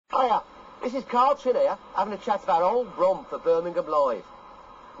Hiya, this is Carl Chinn here, having a chat about old Brum for Birmingham Live.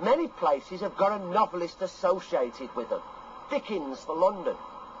 Many places have got a novelist associated with them. Dickens for London,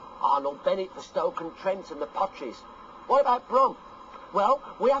 Arnold Bennett for Stoke-on-Trent and the Potteries. What about Brum? Well,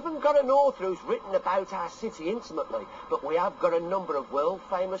 we haven't got an author who's written about our city intimately, but we have got a number of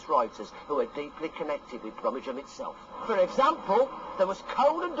world-famous writers who are deeply connected with Brummagem itself. For example, there was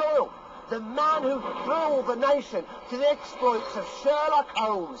Conan Doyle, the man who thrilled the nation to the exploits of Sherlock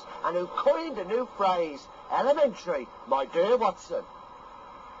Holmes and who coined a new phrase, elementary, my dear Watson.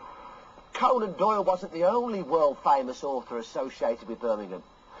 Conan Doyle wasn't the only world-famous author associated with Birmingham.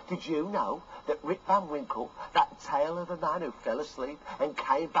 Did you know that Rip Van Winkle, that tale of a man who fell asleep and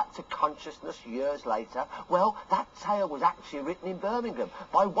came back to consciousness years later, well, that tale was actually written in Birmingham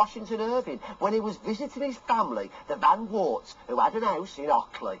by Washington Irving when he was visiting his family, the Van Warts, who had an house in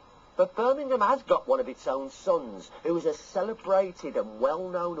Ockley. But Birmingham has got one of its own sons, who is a celebrated and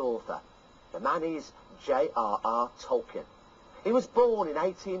well-known author. The man is J.R.R. Tolkien. He was born in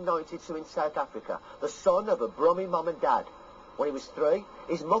 1892 in South Africa, the son of a Brummie mum and dad. When he was 3,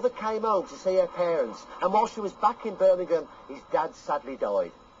 his mother came home to see her parents, and while she was back in Birmingham, his dad sadly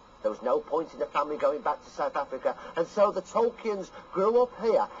died. There was no point in the family going back to South Africa, and so the Tolkiens grew up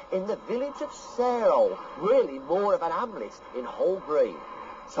here in the village of Sarehole, really more of an hamlet in Hall Green.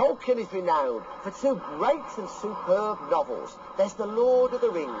 Tolkien is renowned for 2 great and superb novels. There's The Lord of the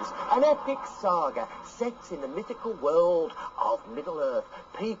Rings, an epic saga set in the mythical world of Middle-earth,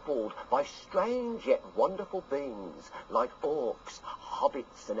 peopled by strange yet wonderful beings like orcs,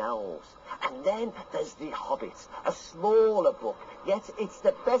 hobbits and elves. And then there's The Hobbit, a smaller book, yet it's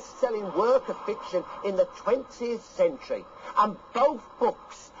the best-selling work of fiction in the 20th century. And both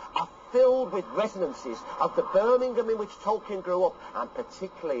books are filled with resonances of the Birmingham in which Tolkien grew up, and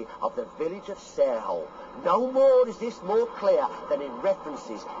particularly of the village of Sarehole. No more is this more clear than in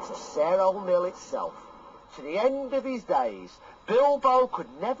references to Sarehole Mill itself. To the end of his days, Bilbo could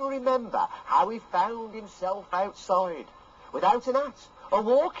never remember how he found himself outside, without an hat, a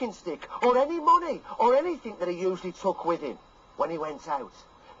walking stick, or any money, or anything that he usually took with him when he went out,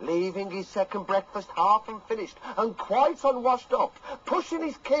 leaving his second breakfast half unfinished and quite unwashed up, pushing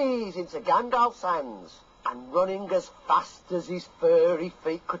his keys into Gandalf's hands, and running as fast as his furry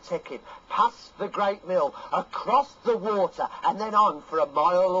feet could take him, past the great mill, across the water, and then on for a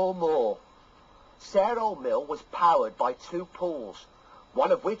mile or more. Sarehole Mill was powered by 2 pools,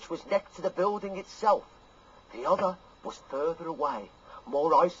 one of which was next to the building itself. The other was further away,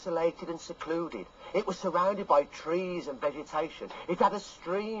 more isolated and secluded. It was surrounded by trees and vegetation. It had a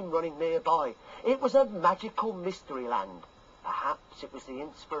stream running nearby. It was a magical mystery land. Perhaps it was the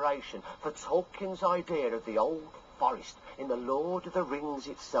inspiration for Tolkien's idea of the old forest in The Lord of the Rings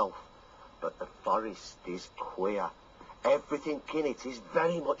itself. But the forest is queer. Everything in it is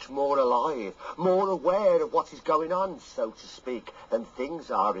very much more alive, more aware of what is going on, so to speak, than things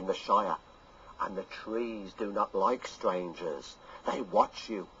are in the Shire. And the trees do not like strangers. They watch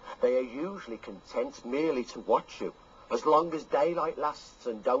you. They are usually content merely to watch you, as long as daylight lasts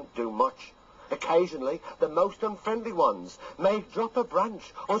and don't do much. Occasionally, the most unfriendly ones may drop a branch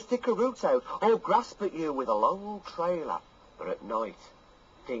or stick a root out or grasp at you with a long trailer. But at night,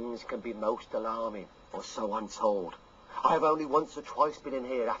 things can be most alarming, or so I'm told. I have only once or twice been in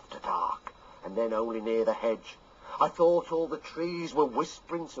here after dark, and then only near the hedge. I thought all the trees were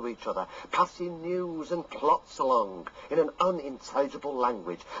whispering to each other, passing news and plots along in an unintelligible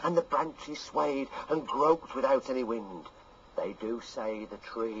language, and the branches swayed and groped without any wind. They do say the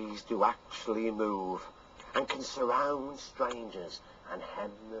trees do actually move, and can surround strangers and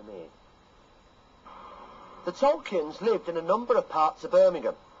hem them in. The Tolkiens lived in a number of parts of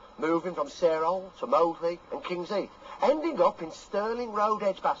Birmingham, moving from Sarehole to Moseley and King's Heath, ending up in Stirling Road,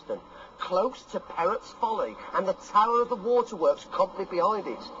 Edgbaston, close to Perrott's Folly and the Tower of the Waterworks Company behind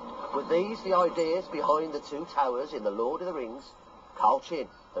it. Were these the ideas behind the 2 towers in The Lord of the Rings? Carl Chinn,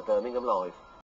 for Birmingham Live.